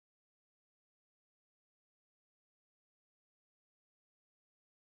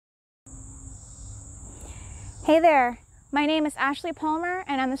Hey there, my name is Ashley Palmer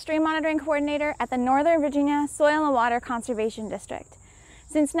and I'm the Stream Monitoring Coordinator at the Northern Virginia Soil and Water Conservation District.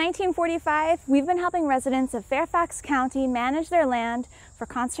 Since 1945, we've been helping residents of Fairfax County manage their land for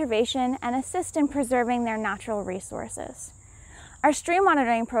conservation and assist in preserving their natural resources. Our stream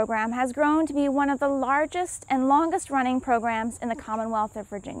monitoring program has grown to be one of the largest and longest running programs in the Commonwealth of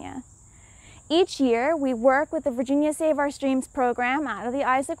Virginia. Each year, we work with the Virginia Save Our Streams program out of the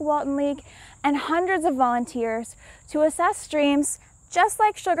Isaac Walton League and hundreds of volunteers to assess streams just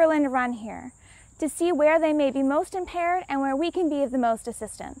like Sugarland Run here, to see where they may be most impaired and where we can be of the most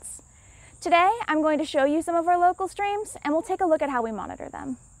assistance. Today, I'm going to show you some of our local streams and we'll take a look at how we monitor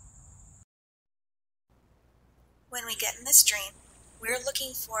them. When we get in the stream, we're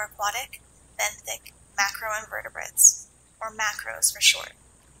looking for aquatic, benthic macroinvertebrates, or macros for short.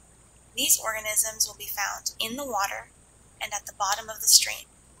 These organisms will be found in the water and at the bottom of the stream.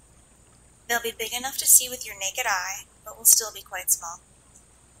 They'll be big enough to see with your naked eye, but will still be quite small.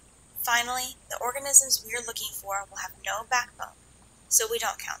 Finally, the organisms we're looking for will have no backbone, so we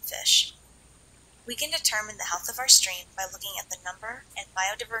don't count fish. We can determine the health of our stream by looking at the number and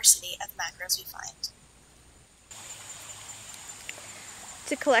biodiversity of macros we find.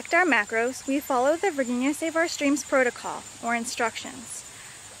 To collect our macros, we follow the Virginia Save Our Streams protocol, or instructions.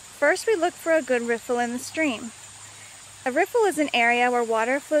 First, we look for a good riffle in the stream. A riffle is an area where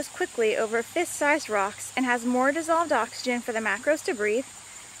water flows quickly over fist-sized rocks and has more dissolved oxygen for the macros to breathe,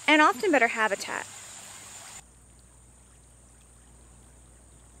 and often better habitat.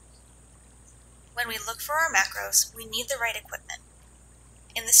 When we look for our macros, we need the right equipment.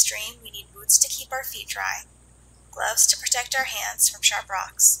 In the stream, we need boots to keep our feet dry, gloves to protect our hands from sharp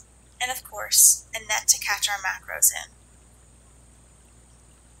rocks, and of course, a net to catch our macros in.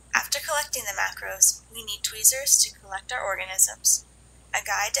 After collecting the macros, we need tweezers to collect our organisms, a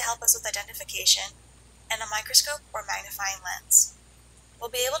guide to help us with identification, and a microscope or magnifying lens.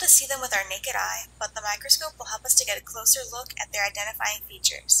 We'll be able to see them with our naked eye, but the microscope will help us to get a closer look at their identifying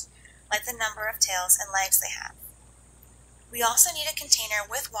features, like the number of tails and legs they have. We also need a container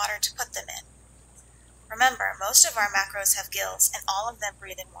with water to put them in. Remember, most of our macros have gills and all of them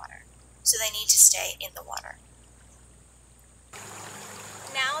breathe in water, so they need to stay in the water.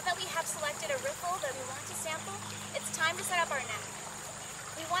 Now that we have selected a riffle that we want to sample, it's time to set up our net.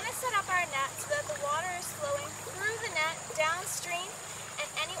 We want to set up our net so that the water is flowing through the net downstream and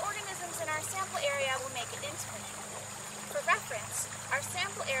any organisms in our sample area will make it into the net. For reference, our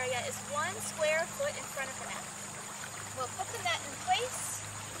sample area is 1 square foot in front of the net. We'll put the net in place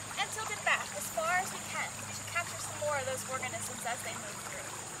and tilt it back as far as we can to capture some more of those organisms as they move through.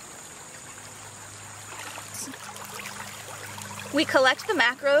 We collect the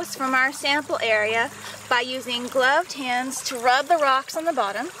macros from our sample area by using gloved hands to rub the rocks on the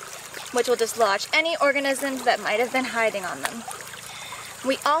bottom, which will dislodge any organisms that might have been hiding on them.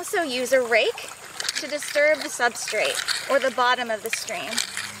 We also use a rake to disturb the substrate, or the bottom of the stream.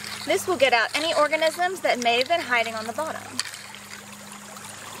 This will get out any organisms that may have been hiding on the bottom.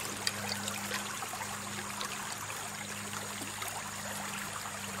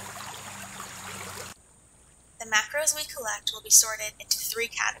 The macros we collect will be sorted into 3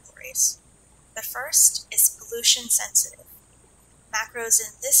 categories. The first is pollution sensitive. Macros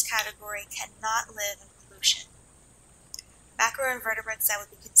in this category cannot live in pollution. Macroinvertebrates that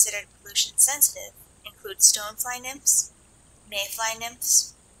would be considered pollution sensitive include stonefly nymphs, mayfly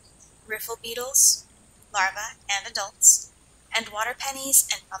nymphs, riffle beetles, larvae and adults, and water pennies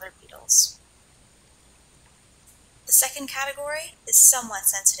and other beetles. The second category is somewhat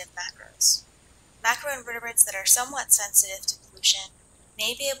sensitive macros. Macroinvertebrates that are somewhat sensitive to pollution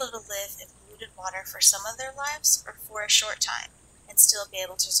may be able to live in polluted water for some of their lives or for a short time and still be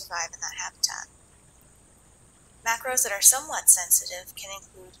able to survive in that habitat. Macros that are somewhat sensitive can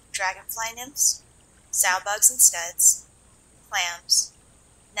include dragonfly nymphs, sow bugs and scuds, clams,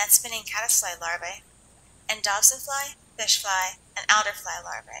 net-spinning caddisfly larvae, and dobsonfly, fishfly, and alderfly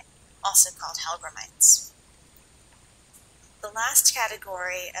larvae, also called hellgrammites. The last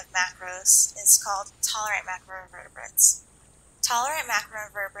category of macros is called tolerant macroinvertebrates. Tolerant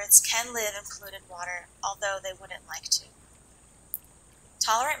macroinvertebrates can live in polluted water, although they wouldn't like to.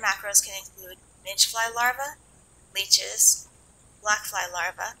 Tolerant macros can include midgefly larvae, leeches, blackfly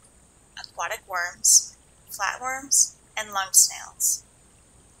larvae, aquatic worms, flatworms, and lunged snails.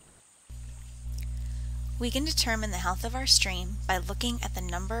 We can determine the health of our stream by looking at the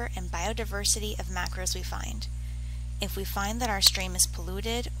number and biodiversity of macros we find. If we find that our stream is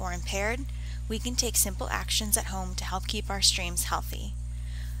polluted or impaired, we can take simple actions at home to help keep our streams healthy.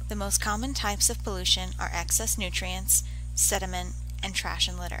 The most common types of pollution are excess nutrients, sediment, and trash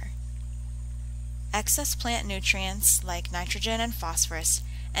and litter. Excess plant nutrients like nitrogen and phosphorus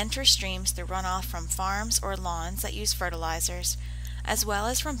enter streams through runoff from farms or lawns that use fertilizers, as well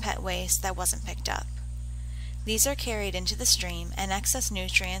as from pet waste that wasn't picked up. These are carried into the stream, and excess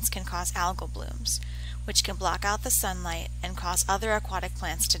nutrients can cause algal blooms, which can block out the sunlight and cause other aquatic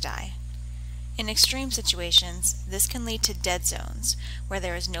plants to die. In extreme situations, this can lead to dead zones, where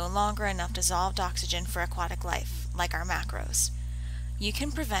there is no longer enough dissolved oxygen for aquatic life, like our macros. You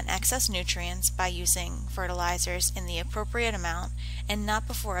can prevent excess nutrients by using fertilizers in the appropriate amount and not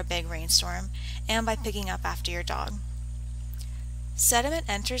before a big rainstorm, and by picking up after your dog. Sediment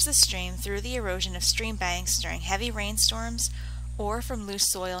enters the stream through the erosion of stream banks during heavy rainstorms or from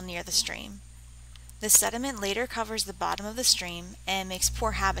loose soil near the stream. The sediment later covers the bottom of the stream and makes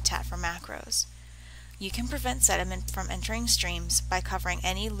poor habitat for macros. You can prevent sediment from entering streams by covering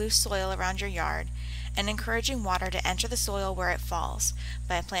any loose soil around your yard and encouraging water to enter the soil where it falls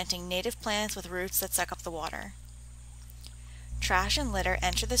by planting native plants with roots that suck up the water. Trash and litter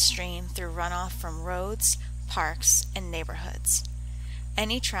enter the stream through runoff from roads, parks, and neighborhoods.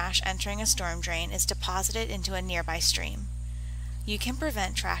 Any trash entering a storm drain is deposited into a nearby stream. You can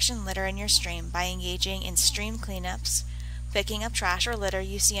prevent trash and litter in your stream by engaging in stream cleanups, picking up trash or litter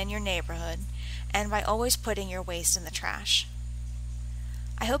you see in your neighborhood, and by always putting your waste in the trash.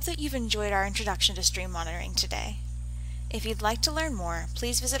 I hope that you've enjoyed our introduction to stream monitoring today. If you'd like to learn more,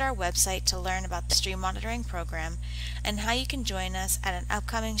 please visit our website to learn about the stream monitoring program and how you can join us at an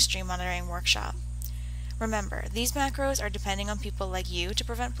upcoming stream monitoring workshop. Remember, these macros are depending on people like you to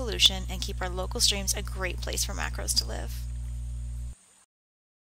prevent pollution and keep our local streams a great place for macros to live.